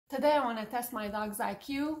Today I want to test my dog's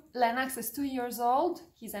IQ. Lennox is 2 years old.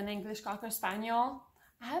 He's an English Cocker Spaniel.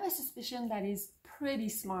 I have a suspicion that he's pretty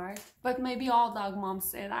smart, but maybe all dog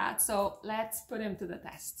moms say that, so let's put him to the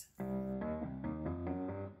test.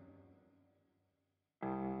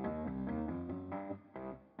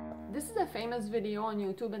 This is a famous video on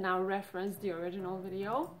YouTube and I'll reference the original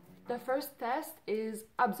video. The first test is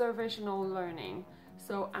observational learning.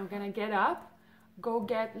 So I'm gonna get up, go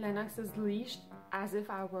get Lennox's leash as if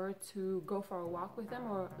I were to go for a walk with him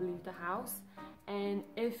or leave the house. And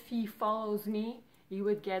if he follows me, he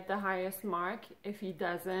would get the highest mark. If he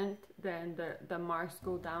doesn't, then the marks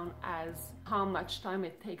go down as how much time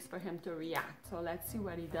it takes for him to react. So let's see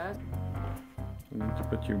what he does. You need to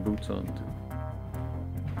put your boots on too.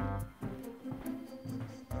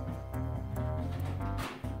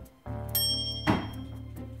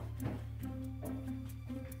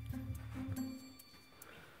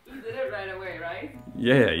 Right away, right?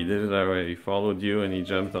 Yeah, he did it that way. He followed you and he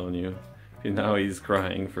jumped on you. And now he's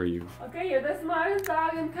crying for you. Okay, you're the smartest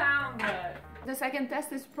dog in town, but... The second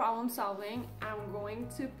test is problem solving. I'm going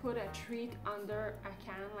to put a treat under a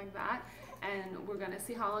can like that, and we're gonna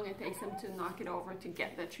see how long it takes him to knock it over to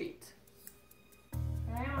get the treat.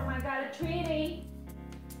 Okay, Mama, I got a treaty.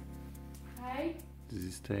 Okay. Does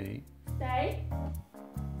he stay? Stay.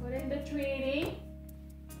 Put in the treaty.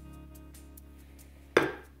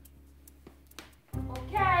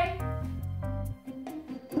 Okay.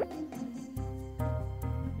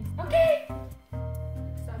 Okay.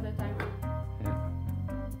 Start the timer. Yeah.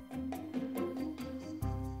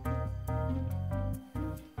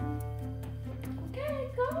 Okay,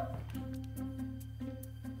 go.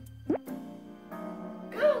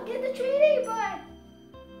 Go, get the treaty, bud.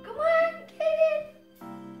 Come on, get it.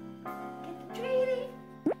 Get the treaty.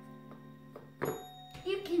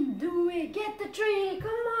 You can do it. Get the treaty. Come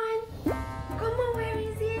on. Come on, where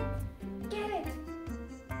is it? Get it.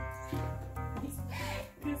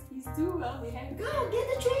 He's too well behaved. Go, get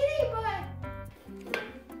the treaty, bud.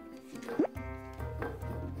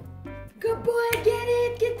 Good boy, get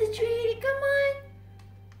it. Get the treaty. Come on.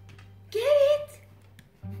 Get it.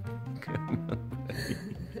 Come on.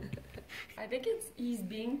 I think he's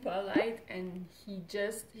being polite and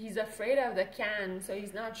he's afraid of the can, so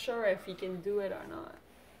he's not sure if he can do it or not.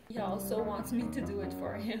 He also wants me to do it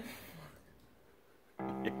for him.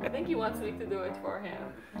 I think he wants me to do it for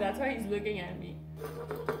him. That's why he's looking at me.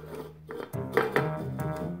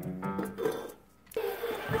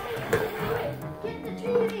 Get the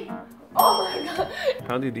treaty! Oh my god!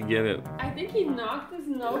 How did he get it? I think he knocked his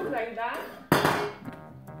nose like that.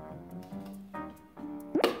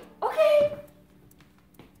 Okay!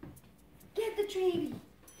 Get the treaty!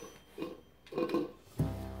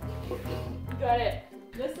 Got it.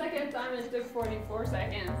 The second time it took 44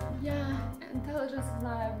 seconds. Yeah, intelligence is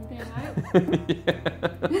not everything, right?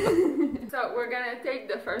 Yeah. So we're gonna take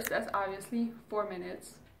the first test, obviously, 4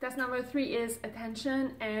 minutes. Test number 3 is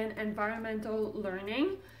attention and environmental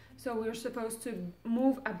learning. So we're supposed to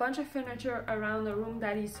move a bunch of furniture around the room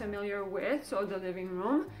that he's familiar with, so the living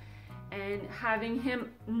room, and having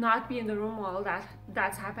him not be in the room while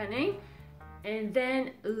that's happening. And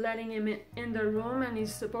then letting him in the room, and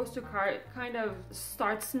he's supposed to kind of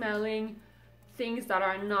start smelling things that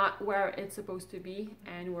are not where it's supposed to be,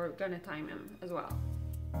 and we're gonna time him as well.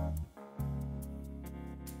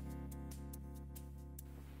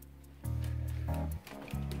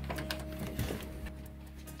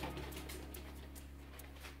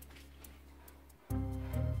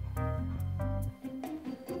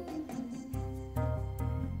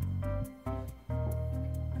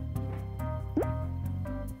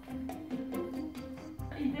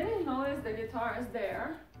 He didn't notice the guitar is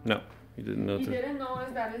there. No, he didn't notice. He didn't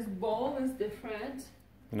notice that his bowl is different.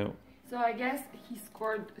 No. So I guess he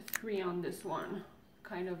scored 3 on this one.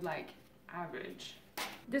 Kind of like average.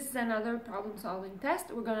 This is another problem-solving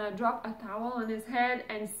test. We're gonna drop a towel on his head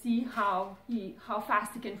and see how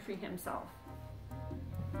fast he can free himself.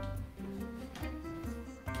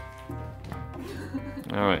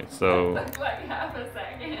 All right, so... That's like half a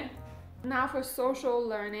second. Now for social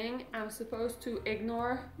learning, I'm supposed to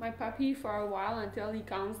ignore my puppy for a while until he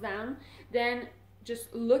calms down. Then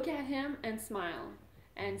just look at him and smile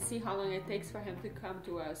and see how long it takes for him to come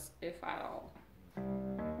to us, if at all.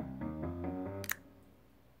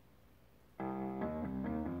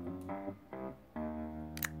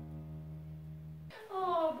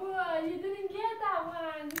 Oh boy, you didn't get that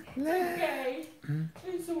one. It's okay.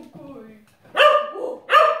 It's so cool.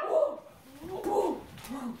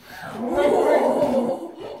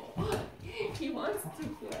 He wants to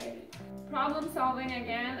play. Problem solving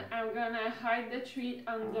again. I'm we're gonna hide the treat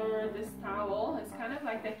under this towel. It's kind of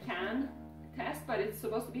like the can test, but it's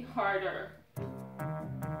supposed to be harder. Okay!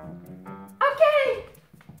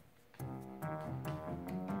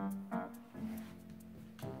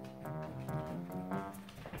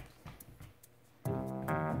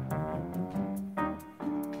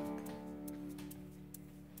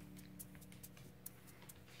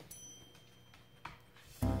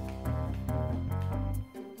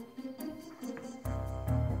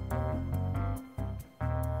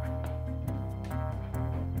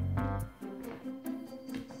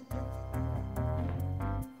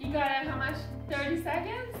 You got it, how much? 30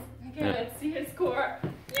 seconds? Okay, Yeah. Let's see his score.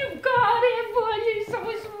 You got it, boy, you're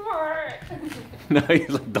so smart. No, he's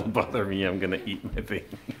like, don't bother me, I'm gonna eat my thing.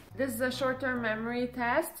 This is a short-term memory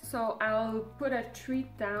test, so I'll put a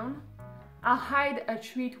treat down. I'll hide a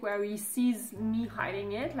treat where he sees me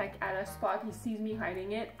hiding it, like at a spot he sees me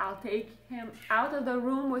hiding it. I'll take him out of the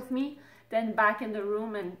room with me, then back in the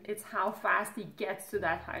room, and it's how fast he gets to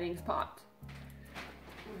that hiding spot.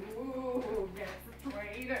 Ooh, that's a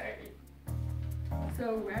traitor.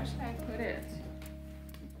 So where should I put it?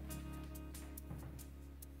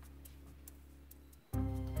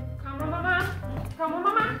 Come on, mama. Come on,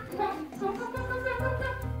 mama. Come, come, come, come, come, come, come,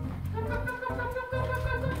 come. Come, come, come, come, come, come, come,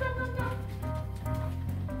 come, come, come, come, come.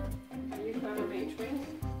 Are you clever, Matrix?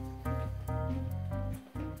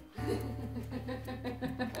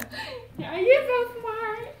 Yeah, you're so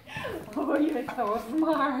smart. Oh, you're so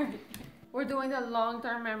smart. We're doing the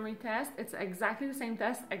long-term memory test. It's exactly the same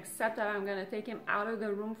test, except that I'm gonna take him out of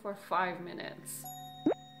the room for 5 minutes.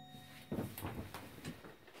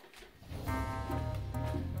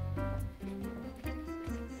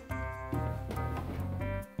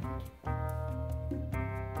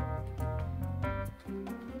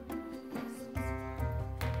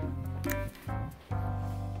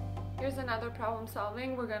 Here's another problem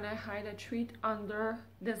solving. We're gonna hide a treat under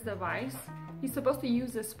this device. He's supposed to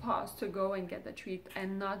use his paws to go and get the treat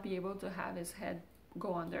and not be able to have his head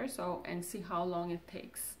go under, so, and see how long it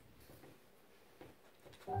takes.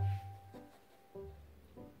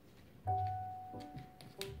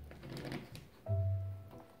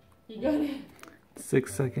 You got it?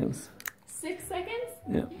 6 seconds. 6 seconds?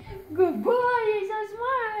 Yeah. Good boy, you're so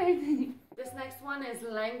smart! This next one is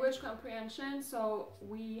language comprehension, so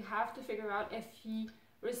we have to figure out if he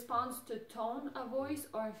responds to tone of voice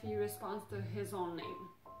or if he responds to his own name.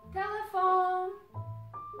 Telephone!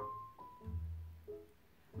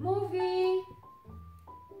 Movie!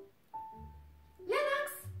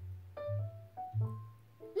 Linux!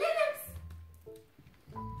 Linux!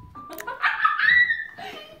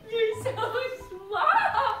 You're so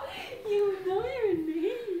smart! You know your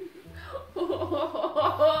name!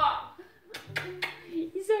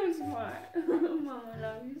 You're so smart. Mama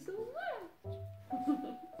loves you so much.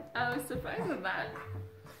 I was surprised with that.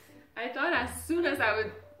 I thought as soon as I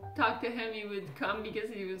would talk to him, he would come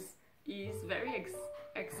because he's very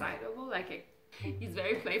excitable, like he's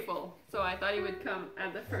very playful. So I thought he would come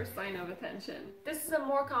at the first sign of attention. This is a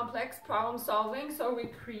more complex problem solving, so we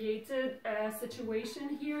created a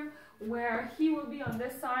situation here where he will be on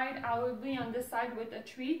this side, I will be on this side with the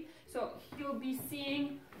treat. So he'll be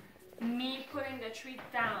seeing me putting the treat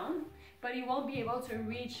down, but he won't be able to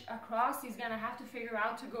reach across. He's gonna have to figure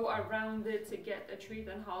out to go around it to get the treat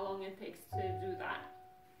and how long it takes to do that.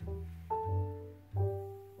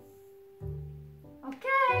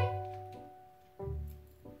 Okay.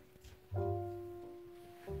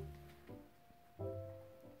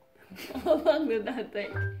 How long did that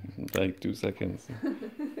take? Like 2 seconds.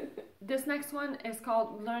 This next one is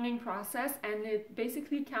called learning process, and it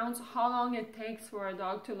basically counts how long it takes for a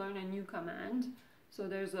dog to learn a new command. So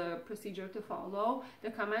there's a procedure to follow.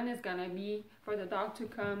 The command is gonna be for the dog to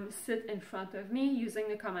come sit in front of me using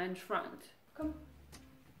the command front. Come.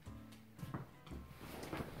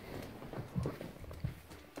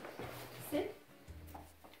 Sit.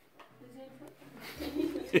 Is it in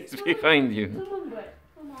front? It's behind you. Come on, bud.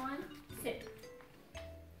 Come on. Sit.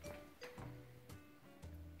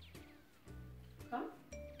 Come.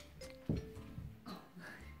 Oh.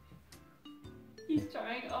 He's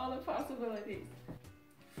trying all the possibilities.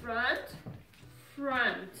 Front,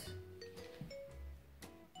 front.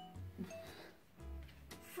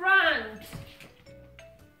 Front.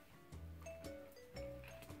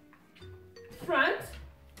 Front.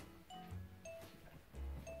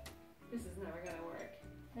 This is never gonna work.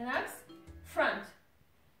 The next, front.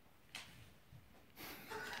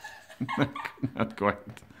 Not quite.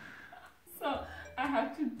 So I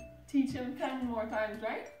have to teach him 10 more times,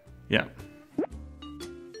 right? Yeah.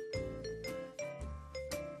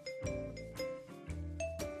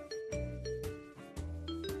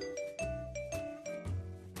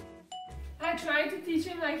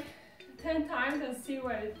 10 times and see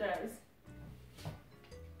what it does.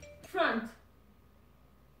 Front.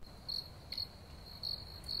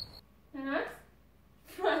 And next,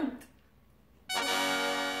 front.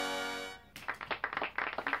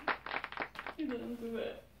 You didn't do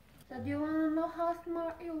it. So do you want to know how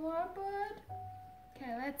smart you are, bud?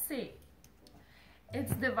 Okay, let's see.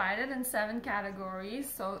 It's divided in 7 categories.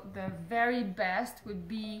 So the very best would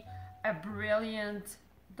be a brilliant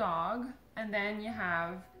dog. And then you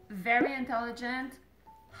have very intelligent,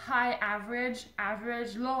 high average,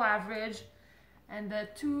 average, low average. And the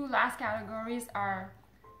 2 last categories are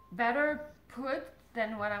better put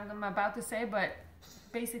than what I'm about to say, but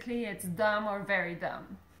basically it's dumb or very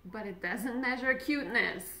dumb. But it doesn't measure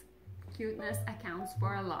cuteness. Cuteness accounts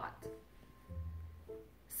for a lot.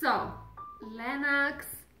 So, Lennox,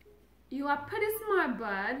 you are pretty smart,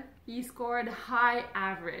 bud. He scored high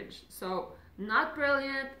average. So, not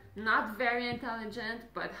brilliant, not very intelligent,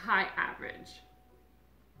 but high average.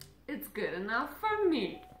 It's good enough for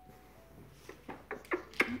me.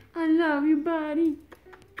 I love you, buddy.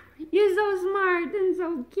 You're so smart and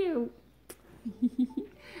so cute.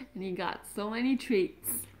 And he got so many treats.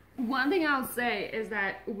 One thing I'll say is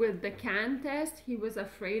that with the can test, he was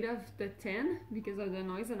afraid of the tin because of the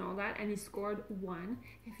noise and all that, and he scored 1.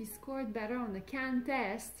 If he scored better on the can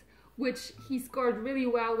test, which he scored really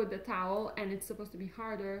well with the towel, and it's supposed to be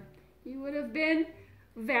harder, he would have been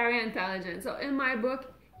very intelligent. So in my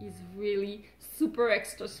book, he's really super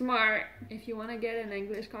extra smart. If you want to get an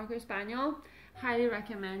English Cocker Spaniel, highly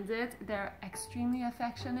recommend it. They're extremely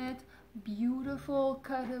affectionate, beautiful,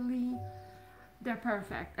 cuddly. They're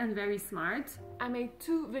perfect and very smart. I made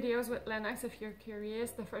 2 videos with Lennox if you're curious.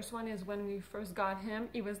 The first one is when we first got him.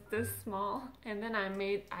 He was this small. And then I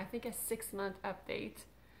made, I think, a 6-month update.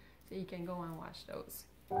 So you can go and watch those.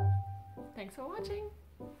 Thanks for watching.